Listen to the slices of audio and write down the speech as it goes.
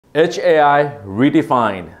Edge AI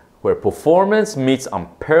redefined, where performance meets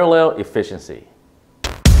unparalleled efficiency.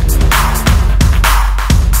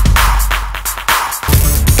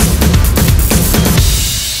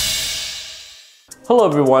 Hello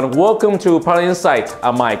everyone, welcome to Product Insight.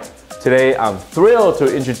 I'm Mike. Today I'm thrilled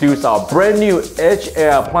to introduce our brand new Edge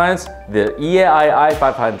AI appliance, the EAI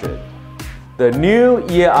i500. The new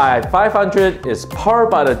EAI i500 is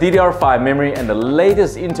powered by the DDR5 memory and the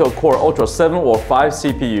latest Intel Core Ultra 7 or 5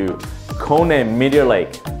 CPU, codenamed Meteor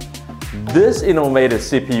Lake. This innovative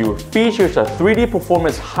CPU features a 3D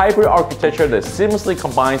performance hybrid architecture that seamlessly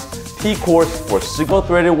combines P-cores for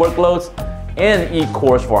single-threaded workloads and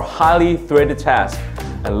E-cores for highly threaded tasks,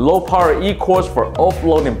 and low-power E-cores for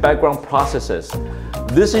offloading background processes.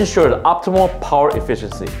 This ensures optimal power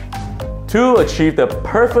efficiency. To achieve the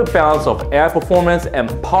perfect balance of AI performance and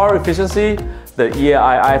power efficiency, the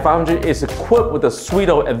EAI i500 is equipped with a suite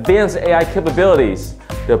of advanced AI capabilities.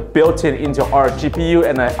 The built-in Intel Arc GPU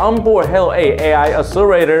and an onboard Halo 8 AI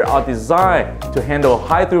Accelerator are designed to handle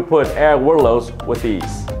high-throughput AI workloads with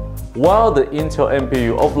ease. While the Intel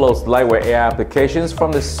NPU offloads lightweight AI applications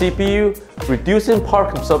from the CPU, reducing power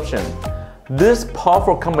consumption, this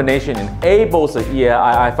powerful combination enables the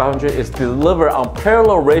EAI i500 to deliver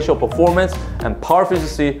unparalleled ratio performance and power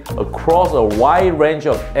efficiency across a wide range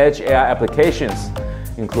of edge AI applications,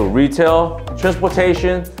 including retail,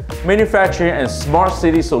 transportation, manufacturing, and smart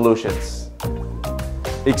city solutions.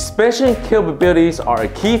 Expansion capabilities are a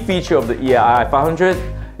key feature of the EAI i500.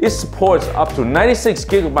 It supports up to 96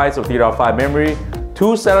 GB of DDR5 memory,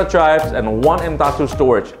 2 SATA drives, and 1 M.2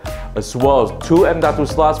 storage, as well as 2 M.2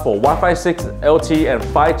 slots for Wi-Fi 6, LTE, and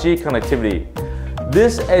 5G connectivity.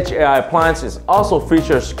 This Edge AI appliance also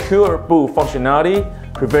features secure boot functionality,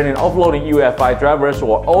 preventing offloading UEFI drivers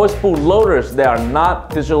or OS boot loaders that are not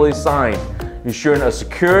digitally signed, ensuring a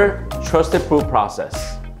secure, trusted boot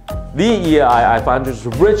process. The EAI i500's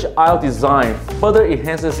rich I/O design further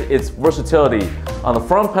enhances its versatility. On the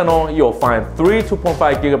front panel, you'll find 3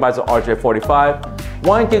 2.5 GB of RJ45,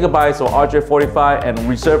 1 GB of RJ45, and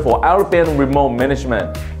reserved for out-of-band remote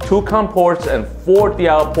management, 2 COM ports, and 4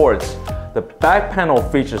 DIO ports. The back panel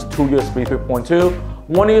features 2 USB 3.2,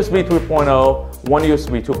 1 USB 3.0, 1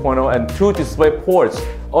 USB 2.0, and 2 display ports,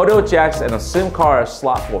 audio jacks, and a SIM card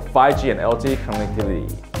slot for 5G and LTE connectivity.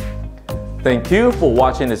 Thank you for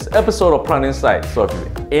watching this episode of Product Insight. So if you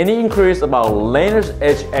have any inquiries about latest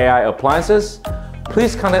Edge AI appliances,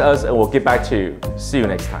 please contact us and we'll get back to you. See you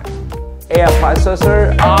next time. AI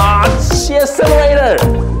processor, Accelerator,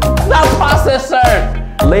 not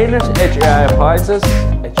processor. Latest Edge AI appliances,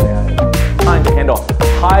 Edge AI, trying to handle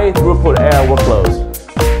high throughput AI workloads.